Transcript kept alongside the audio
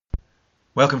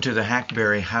Welcome to the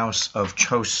Hackberry House of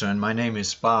Chosun. My name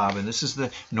is Bob, and this is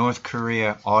the North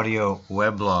Korea audio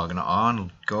weblog, an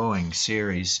ongoing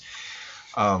series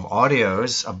of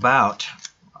audios about,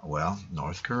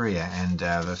 North Korea and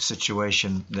the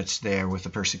situation that's there with the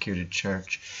persecuted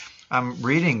church. I'm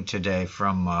reading today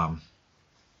from the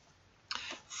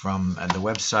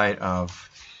website of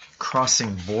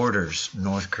Crossing Borders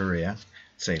North Korea.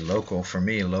 It's a local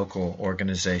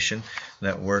organization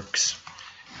that works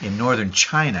in northern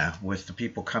China with the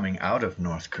people coming out of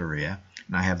North Korea.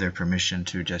 And I have their permission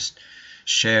to just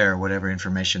share whatever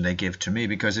information they give to me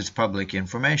because it's public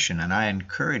information. And I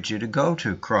encourage you to go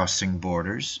to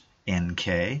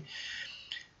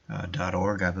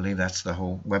crossingbordersnk.org. I believe that's the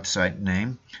whole website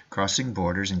name, Crossing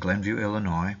Borders in Glenview,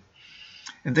 Illinois.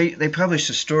 And they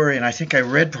published a story, and I think I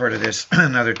read part of this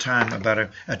another time, about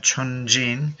a Chun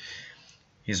Jin.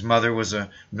 His mother was a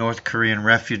North Korean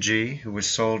refugee who was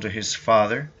sold to his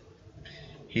father.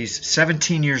 He's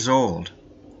 17 years old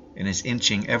and is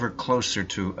inching ever closer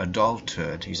to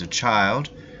adulthood. He's a child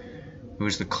who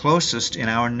is the closest in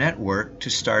our network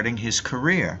to starting his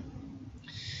career.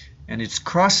 And it's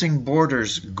Crossing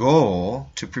Borders' goal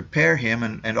to prepare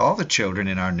him and all the children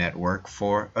in our network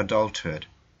for adulthood.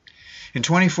 In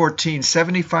 2014,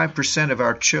 75% of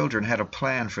our children had a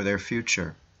plan for their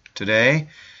future. Today,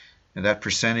 and that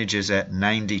percentage is at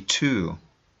 92.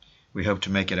 We hope to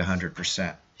make it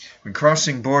 100%. When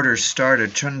Crossing Borders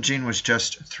started, Chun Jin was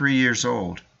just 3 years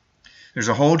old. There's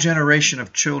a whole generation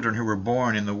of children who were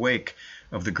born in the wake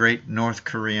of the great North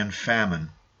Korean famine.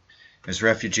 As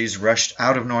refugees rushed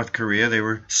out of North Korea, they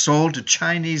were sold to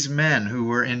Chinese men who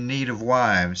were in need of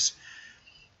wives.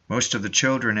 Most of the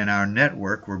children in our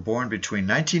network were born between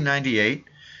 1998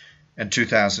 and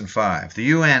 2005. The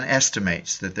UN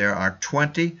estimates that there are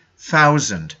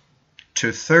 20,000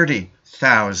 to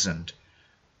 30,000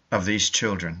 of these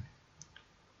children.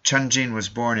 Chun Jin was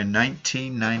born in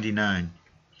 1999.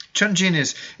 Chun Jin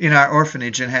is in our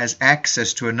orphanage and has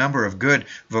access to a number of good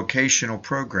vocational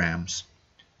programs.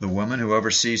 The woman who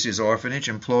oversees his orphanage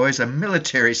employs a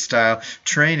military-style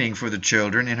training for the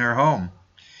children in her home.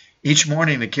 Each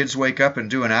morning the kids wake up and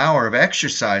do an hour of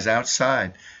exercise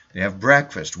outside. They have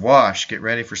breakfast, wash, get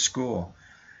ready for school.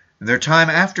 Their time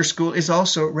after school is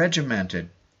also regimented.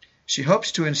 She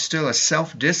hopes to instill a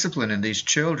self-discipline in these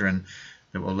children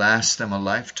that will last them a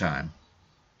lifetime.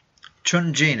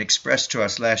 Chun Jin expressed to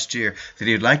us last year that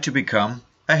he'd like to become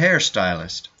a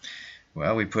hairstylist.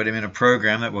 Well, we put him in a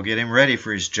program that will get him ready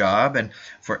for his job, and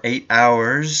for 8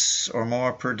 hours or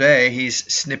more per day, he's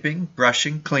snipping,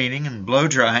 brushing, cleaning, and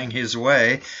blow-drying his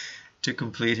way to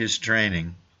complete his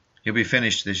training. He'll be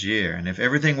finished this year, and if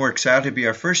everything works out, he'll be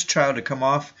our first child to come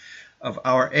off of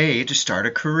our aid to start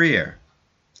a career.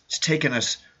 It's taken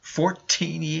us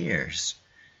 14 years,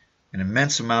 an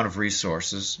immense amount of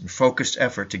resources and focused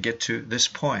effort to get to this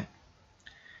point.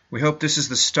 We hope this is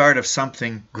the start of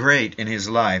something great in his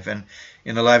life and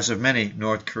in the lives of many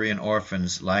North Korean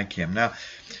orphans like him. Now,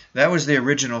 that was the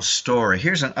original story.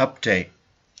 Here's an update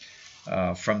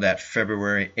from that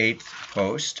February 8th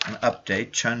post. An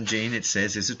update. Chun Jin, it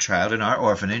says, is a child in our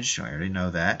orphanage. I already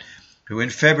know that. Who in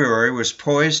February was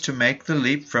poised to make the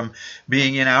leap from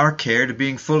being in our care to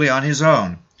being fully on his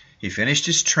own. He finished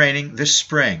his training this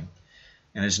spring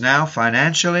and is now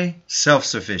financially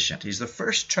self-sufficient. He's the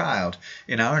first child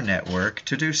in our network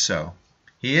to do so.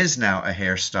 He is now a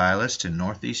hairstylist in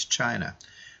northeast China.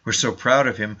 We're so proud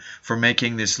of him for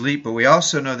making this leap, but we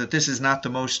also know that this is not the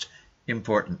most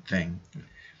important thing.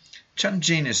 Chun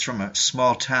Jin is from a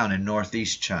small town in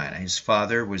northeast China. His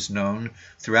father was known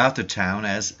throughout the town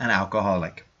as an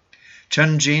alcoholic.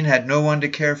 Chun Jin had no one to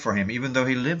care for him, even though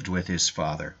he lived with his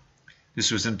father.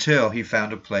 This was until he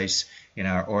found a place in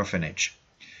our orphanage.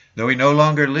 Though he no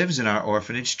longer lives in our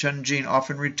orphanage, Chun Jin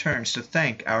often returns to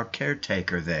thank our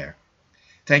caretaker there.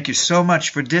 "Thank you so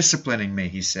much for disciplining me,"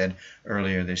 he said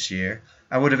earlier this year.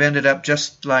 "I would have ended up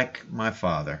just like my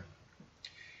father."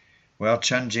 Well,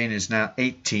 Chun Jin is now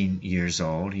 18 years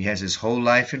old. He has his whole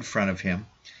life in front of him.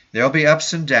 There'll be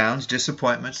ups and downs,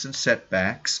 disappointments and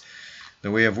setbacks.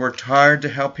 Though we have worked hard to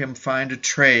help him find a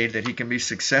trade that he can be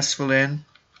successful in,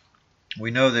 we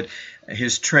know that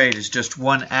his trade is just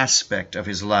one aspect of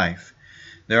his life.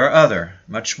 There are other,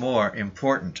 much more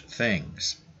important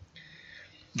things.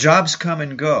 Jobs come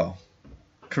and go.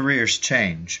 Careers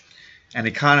change. And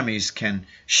economies can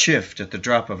shift at the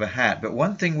drop of a hat. But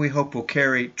one thing we hope will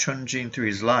carry Chun Jin through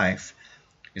his life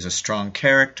is a strong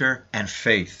character and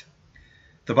faith.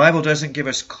 The Bible doesn't give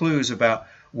us clues about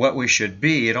what we should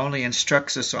be. It only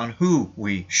instructs us on who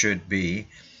we should be.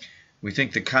 We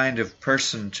think the kind of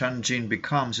person Chun Jin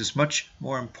becomes is much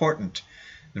more important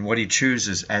than what he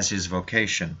chooses as his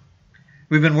vocation.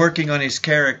 We've been working on his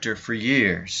character for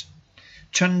years.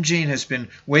 Chun Jin has been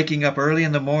waking up early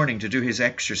in the morning to do his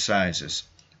exercises.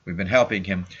 We've been helping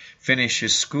him finish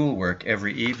his schoolwork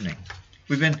every evening.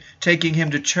 We've been taking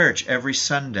him to church every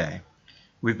Sunday.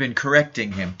 We've been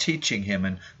correcting him, teaching him,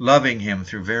 and loving him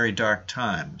through very dark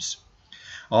times.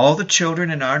 All the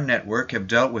children in our network have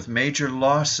dealt with major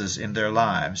losses in their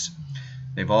lives.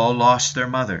 They've all lost their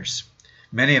mothers.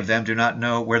 Many of them do not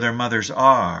know where their mothers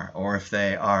are or if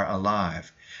they are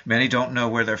alive. Many don't know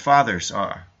where their fathers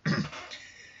are.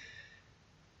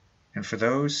 And for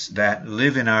those that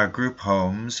live in our group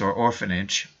homes or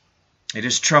orphanage, it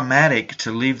is traumatic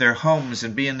to leave their homes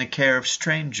and be in the care of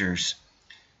strangers.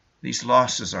 These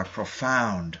losses are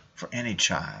profound for any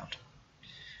child.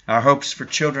 Our hopes for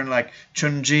children like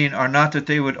Chun Jin are not that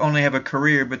they would only have a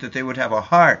career, but that they would have a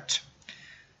heart.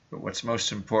 But what's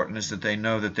most important is that they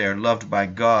know that they are loved by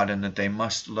God and that they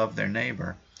must love their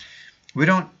neighbor. We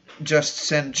don't just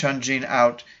send Chun Jin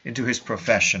out into his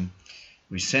profession.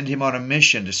 We send him on a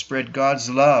mission to spread God's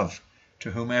love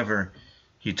to whomever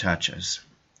he touches.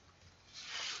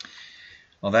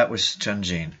 Well, that was Chun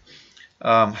Jin.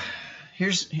 I'm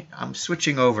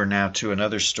switching over now to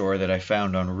another story that I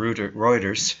found on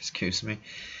Reuters,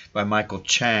 by Michael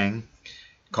Chang,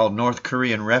 called North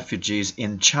Korean Refugees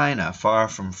in China, Far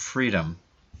from Freedom.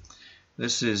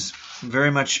 This is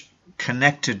very much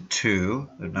connected to,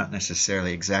 not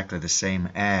necessarily exactly the same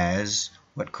as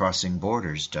what Crossing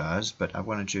Borders does, but I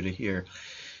wanted you to hear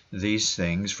these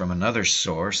things from another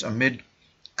source. Amid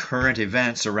current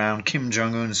events around Kim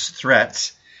Jong-un's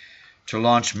threats to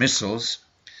launch missiles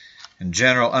and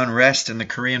general unrest in the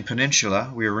Korean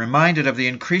Peninsula, we are reminded of the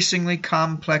increasingly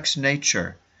complex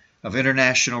nature of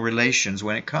international relations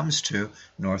when it comes to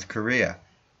North Korea.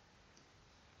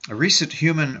 A recent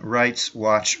Human Rights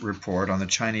Watch report on the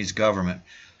Chinese government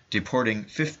deporting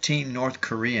 15 North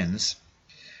Koreans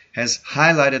has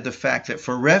highlighted the fact that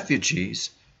for refugees,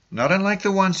 not unlike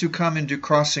the ones who come into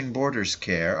Crossing Borders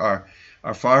care,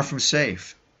 are far from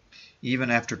safe, even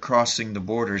after crossing the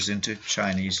borders into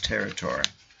Chinese territory.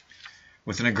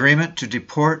 With an agreement to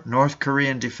deport North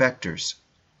Korean defectors,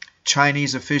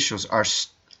 Chinese officials are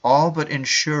all but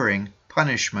ensuring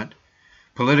punishment,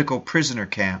 political prisoner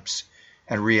camps,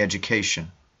 and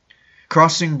re-education.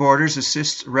 Crossing Borders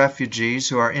assists refugees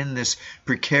who are in this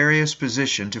precarious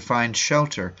position to find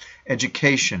shelter,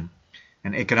 education,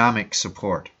 and economic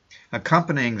support,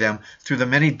 accompanying them through the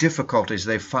many difficulties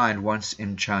they find once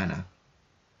in China.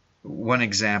 One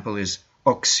example is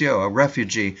Oksio, a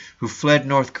refugee who fled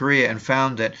North Korea and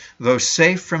found that, though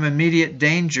safe from immediate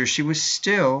danger, she was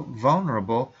still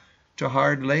vulnerable to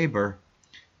hard labor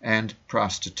and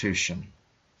prostitution.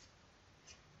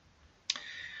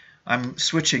 I'm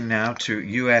switching now to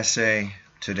USA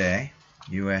Today,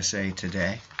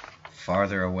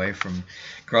 farther away from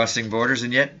Crossing Borders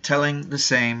and yet telling the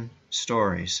same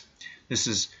stories. This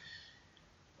is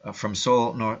from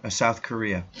Seoul, South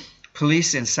Korea.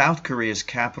 Police in South Korea's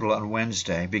capital on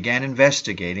Wednesday began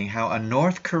investigating how a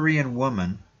North Korean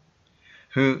woman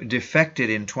who defected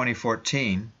in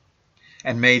 2014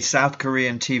 and made South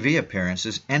Korean TV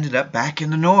appearances ended up back in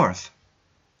the North.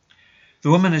 The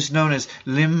woman is known as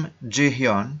Lim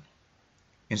Ji-hyun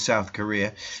in South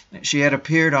Korea. She had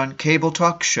appeared on cable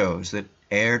talk shows that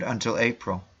aired until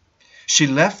April. She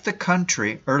left the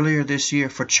country earlier this year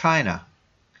for China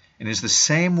and is the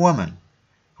same woman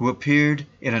who appeared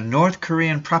in a North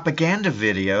Korean propaganda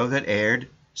video that aired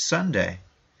Sunday.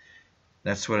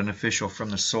 That's what an official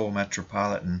from the Seoul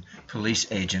Metropolitan Police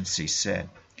Agency said.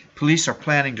 Police are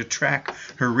planning to track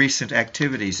her recent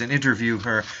activities and interview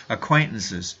her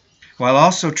acquaintances, while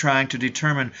also trying to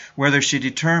determine whether she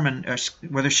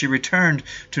returned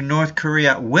to North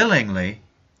Korea willingly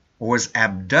or was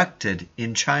abducted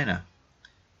in China,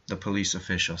 the police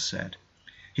official said.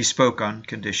 He spoke on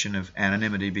condition of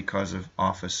anonymity because of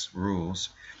office rules.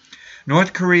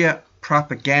 North Korea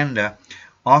propaganda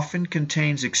often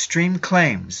contains extreme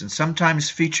claims and sometimes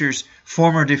features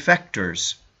former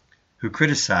defectors who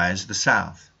criticize the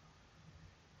South.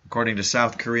 According to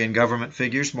South Korean government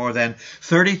figures, more than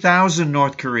 30,000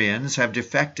 North Koreans have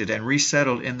defected and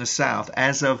resettled in the South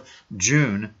as of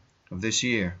June of this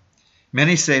year.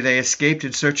 Many say they escaped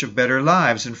in search of better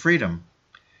lives and freedom.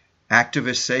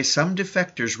 Activists say some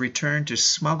defectors return to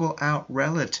smuggle out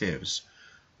relatives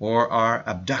or are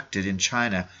abducted in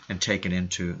China and taken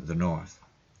into the North.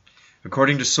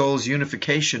 According to Seoul's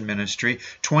Unification Ministry,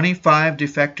 25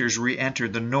 defectors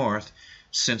re-entered the North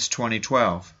since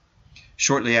 2012.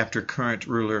 Shortly after current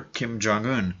ruler Kim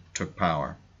Jong-un took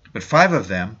power. But 5 of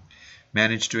them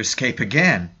managed to escape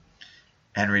again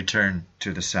and return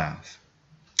to the South.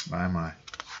 My.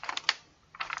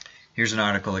 Here's an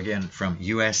article again from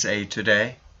USA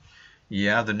Today.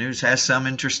 Yeah, the news has some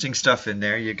interesting stuff in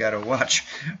there. You got to watch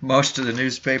most of the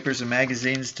newspapers and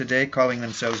magazines today calling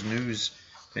themselves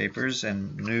newspapers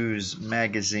and news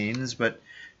magazines, but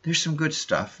there's some good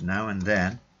stuff now and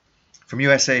then. From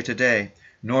USA Today,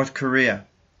 North Korea,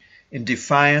 in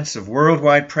defiance of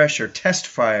worldwide pressure,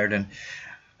 test-fired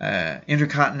an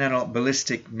intercontinental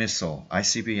ballistic missile,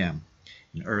 ICBM,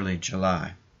 in early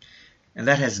July. And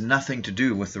that has nothing to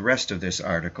do with the rest of this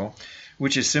article,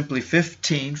 which is simply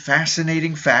 15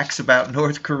 fascinating facts about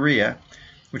North Korea,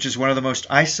 which is one of the most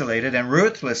isolated and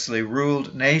ruthlessly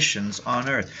ruled nations on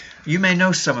earth. You may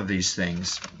know some of these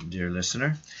things, dear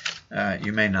listener.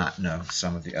 You may not know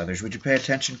some of the others. Would you pay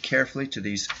attention carefully to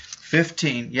these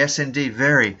 15, yes indeed,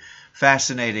 very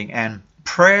fascinating and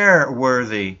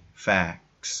prayer-worthy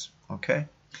facts? Okay?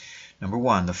 Number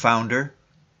 1, the founder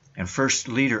and first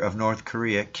leader of North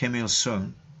Korea, Kim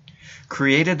Il-sung,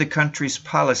 created the country's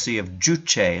policy of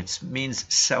juche, it means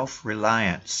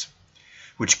self-reliance,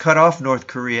 which cut off North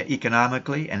Korea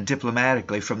economically and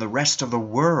diplomatically from the rest of the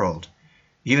world,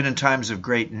 even in times of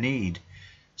great need,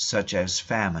 such as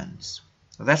famines.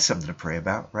 Well, that's something to pray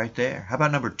about right there. How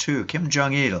about number 2, Kim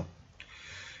Jong-il,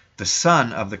 the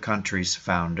son of the country's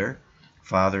founder,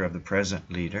 father of the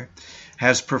present leader,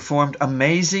 has performed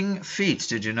amazing feats.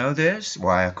 Did you know this?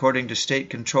 Why, according to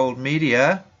state-controlled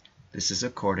media, this is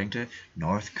according to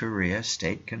North Korea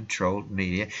state-controlled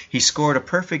media, he scored a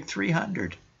perfect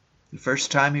 300 the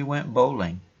first time he went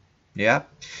bowling. Yep.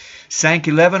 Sank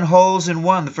 11 holes in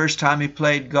one the first time he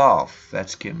played golf.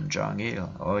 That's Kim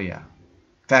Jong-il. Oh, yeah.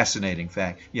 Fascinating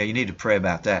fact. Yeah, you need to pray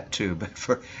about that too, but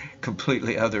for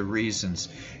completely other reasons.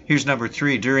 Here's number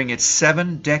 3. During its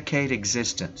 7-decade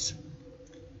existence,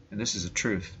 and this is the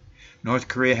truth, North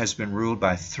Korea has been ruled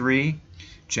by 3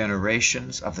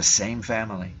 generations of the same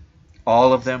family,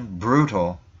 all of them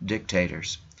brutal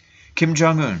dictators. Kim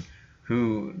Jong-un,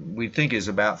 who we think is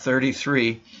about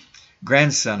 33,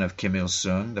 grandson of Kim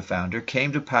Il-sung, the founder,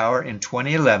 came to power in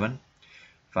 2011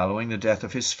 following the death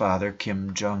of his father,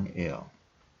 Kim Jong-il.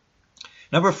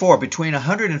 Number 4, between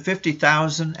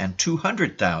 150,000 and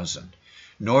 200,000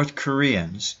 North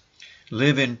Koreans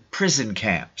live in prison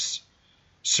camps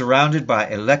surrounded by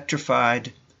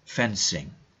electrified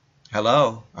fencing.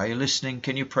 Hello, are you listening?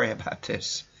 Can you pray about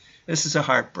this? This is a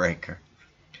heartbreaker.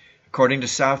 According to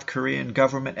South Korean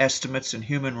government estimates and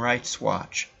Human Rights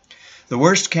Watch, the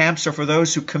worst camps are for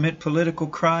those who commit political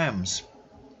crimes,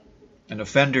 and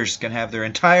offenders can have their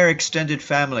entire extended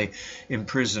family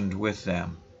imprisoned with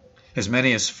them. As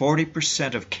many as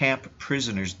 40% of camp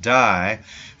prisoners die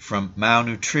from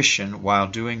malnutrition while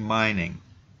doing mining,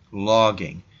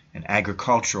 logging, and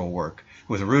agricultural work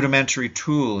with rudimentary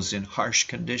tools in harsh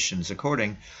conditions,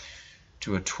 according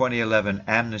to a 2011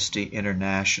 Amnesty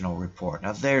International report.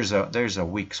 Now there's a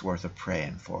week's worth of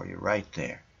praying for you right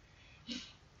there.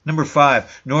 Number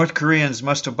 5, North Koreans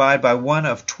must abide by one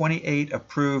of 28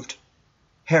 approved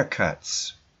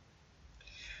haircuts.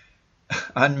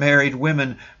 Unmarried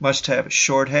women must have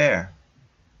short hair,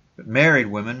 but married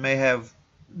women may have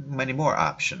many more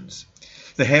options.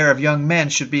 The hair of young men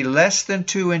should be less than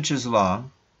 2 inches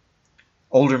long.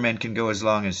 Older men can go as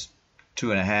long as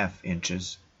 2.5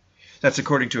 inches. That's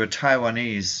according to a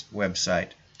Taiwanese website,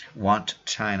 Want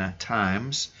China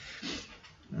Times.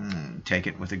 Take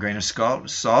it with a grain of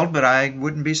salt, but I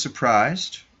wouldn't be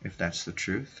surprised if that's the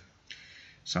truth.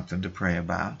 Something to pray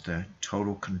about, the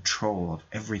total control of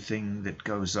everything that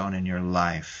goes on in your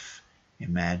life.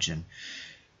 Imagine.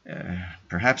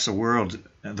 Perhaps the world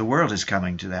is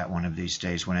coming to that one of these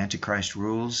days when Antichrist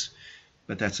rules,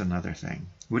 but that's another thing.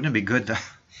 Wouldn't it be good though,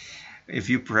 if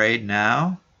you prayed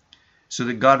now so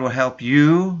that God will help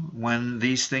you when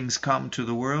these things come to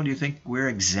the world? You think we're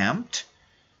exempt?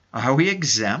 Are we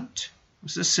exempt?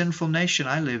 It's a sinful nation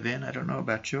I live in. I don't know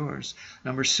about yours.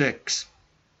 Number 6.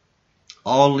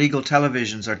 All legal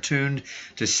televisions are tuned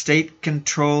to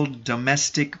state-controlled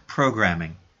domestic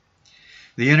programming.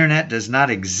 The internet does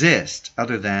not exist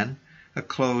other than a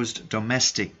closed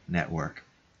domestic network.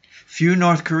 Few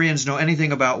North Koreans know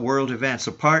anything about world events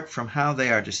apart from how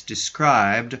they are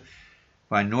described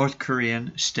by North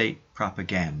Korean state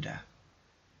propaganda.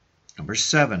 Number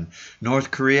 7. North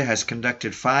Korea has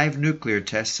conducted 5 nuclear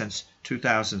tests since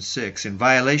 2006 in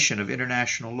violation of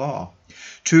international law.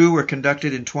 2 were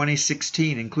conducted in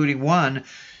 2016, including one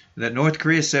that North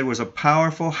Korea said was a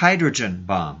powerful hydrogen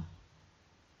bomb.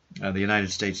 The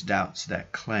United States doubts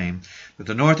that claim, but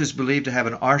the North is believed to have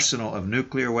an arsenal of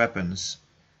nuclear weapons.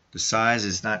 The size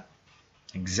is not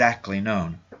exactly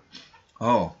known.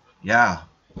 Oh, yeah,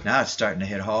 now it's starting to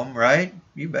hit home, right?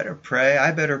 You better pray.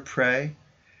 I better pray.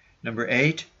 Number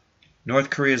 8, North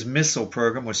Korea's missile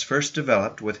program was first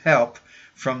developed with help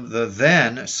from the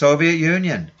then Soviet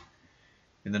Union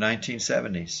in the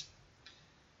 1970s.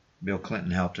 Bill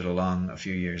Clinton helped it along a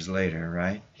few years later,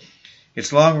 right?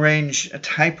 Its long-range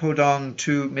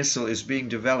Taepodong-2 missile is being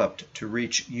developed to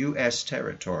reach U.S.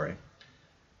 territory.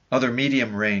 Other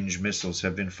medium-range missiles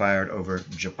have been fired over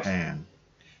Japan.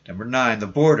 Number 9, the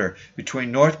border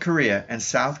between North Korea and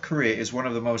South Korea is one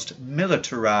of the most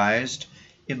militarized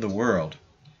in the world,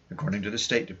 according to the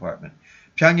State Department.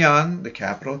 Pyongyang, the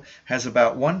capital, has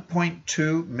about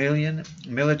 1.2 million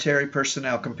military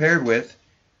personnel compared with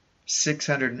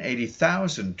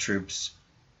 680,000 troops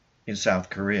in South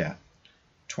Korea.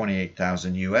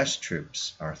 28,000 U.S.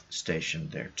 troops are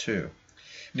stationed there too.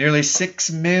 Nearly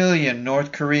 6 million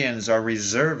North Koreans are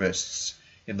reservists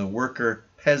in the Worker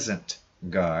Peasant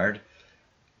Guard,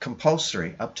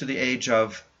 compulsory up to the age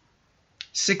of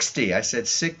 60. I said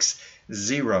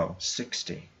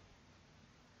 60.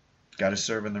 Got to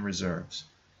serve in the reserves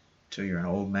till you're an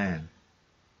old man.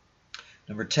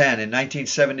 Number 10, in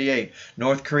 1978,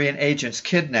 North Korean agents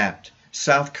kidnapped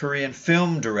South Korean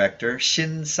film director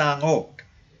Shin Sang-ok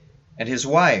and his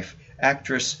wife,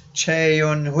 actress Chae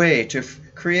Yun-hui, to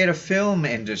create a film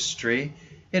industry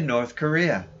in North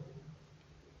Korea.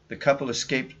 The couple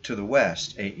escaped to the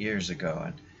West 8 years ago,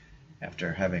 and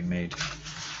after having made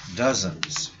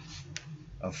dozens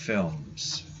of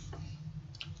films.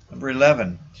 Number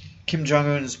 11, Kim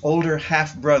Jong-un's older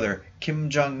half-brother, Kim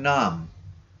Jong-nam,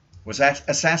 was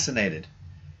assassinated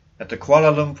at the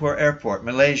Kuala Lumpur airport,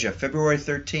 Malaysia, February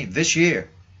 13th this year,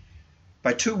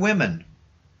 by 2 women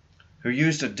who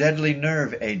used a deadly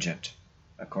nerve agent,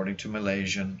 according to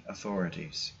Malaysian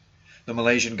authorities. The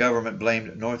Malaysian government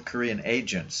blamed North Korean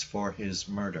agents for his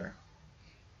murder.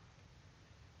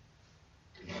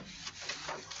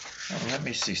 Oh, let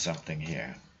me see something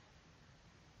here.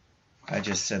 I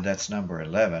just said that's number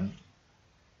 11.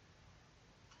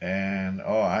 And,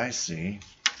 oh, I see.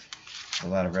 A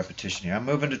lot of repetition here. I'm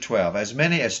moving to 12. As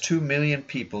many as 2 million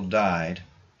people died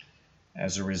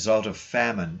as a result of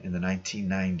famine in the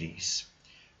 1990s,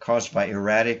 caused by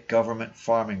erratic government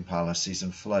farming policies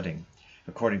and flooding,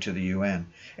 according to the UN.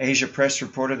 Asia Press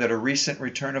reported that a recent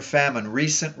return of famine,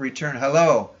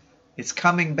 hello, it's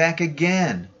coming back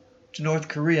again to North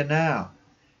Korea now,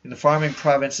 in the farming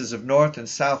provinces of North and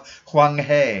South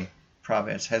Hwanghae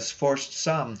province, has forced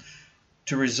some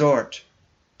to resort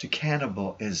to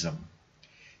cannibalism.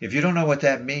 If you don't know what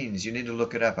that means, you need to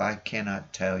look it up. I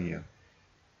cannot tell you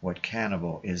what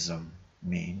cannibalism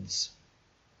means.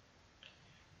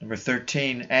 Number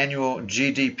 13, annual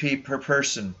GDP per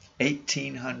person,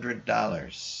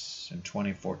 $1,800 in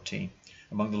 2014,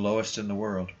 among the lowest in the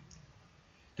world.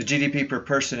 The GDP per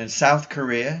person in South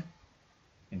Korea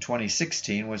in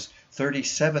 2016 was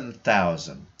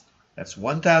 $37,000. That's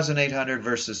 1,800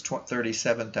 versus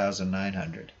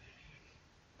 37,900,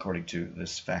 according to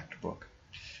this fact book.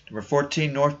 Number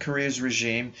 14, North Korea's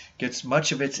regime gets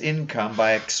much of its income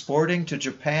by exporting to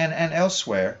Japan and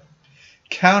elsewhere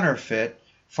counterfeit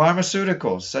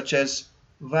pharmaceuticals such as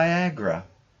Viagra,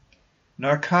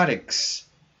 narcotics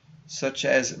such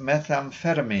as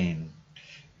methamphetamine,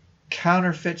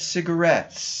 counterfeit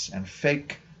cigarettes, and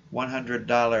fake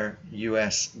 $100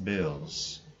 US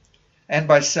bills, and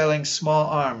by selling small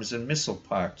arms and missile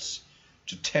parts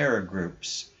to terror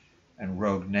groups and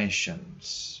rogue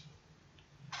nations.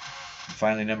 And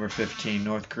finally, number 15,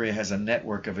 North Korea has a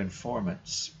network of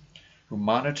informants who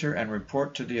monitor and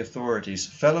report to the authorities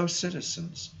fellow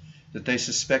citizens that they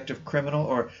suspect of criminal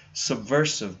or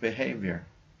subversive behavior.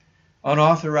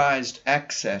 Unauthorized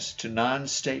access to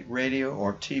non-state radio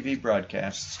or TV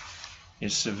broadcasts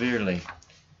is severely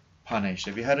punished.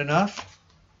 Have you had enough?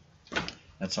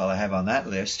 That's all I have on that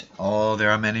list. Oh,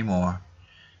 there are many more.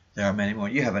 There are many more.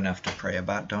 You have enough to pray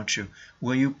about, don't you?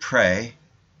 Will you pray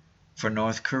for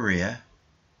North Korea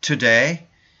today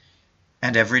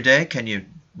and every day? Can you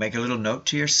make a little note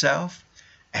to yourself?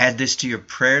 Add this to your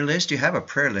prayer list. You have a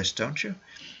prayer list, don't you?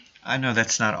 I know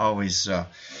that's not always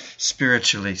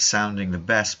spiritually sounding the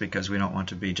best because we don't want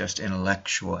to be just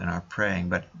intellectual in our praying,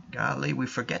 but golly, we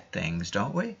forget things,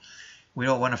 don't we? We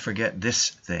don't want to forget this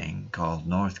thing called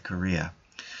North Korea.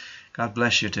 God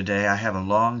bless you today. I have a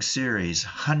long series,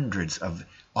 hundreds of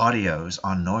audios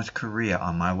on North Korea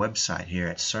on my website here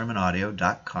at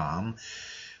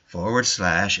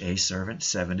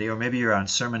sermonaudio.com/aservant70, or maybe you're on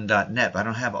sermon.net. I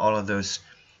don't have all of those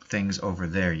things over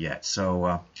there yet.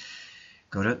 So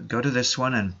go to this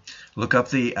one and look up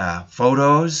the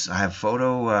photos. I have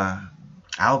photo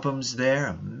albums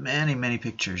there, many, many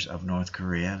pictures of North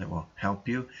Korea that will help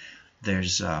you.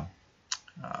 There's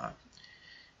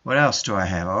What else do I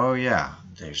have? Oh, yeah,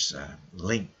 there's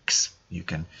links. You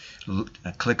can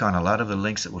click on a lot of the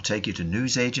links that will take you to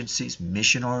news agencies,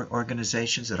 mission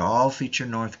organizations that all feature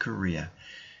North Korea.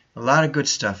 A lot of good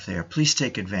stuff there. Please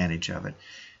take advantage of it.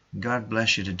 God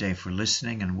bless you today for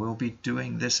listening, and we'll be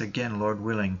doing this again, Lord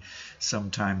willing,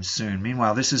 sometime soon.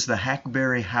 Meanwhile, this is the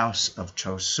Hackberry House of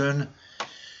Chosun.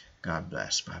 God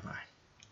bless. Bye-bye.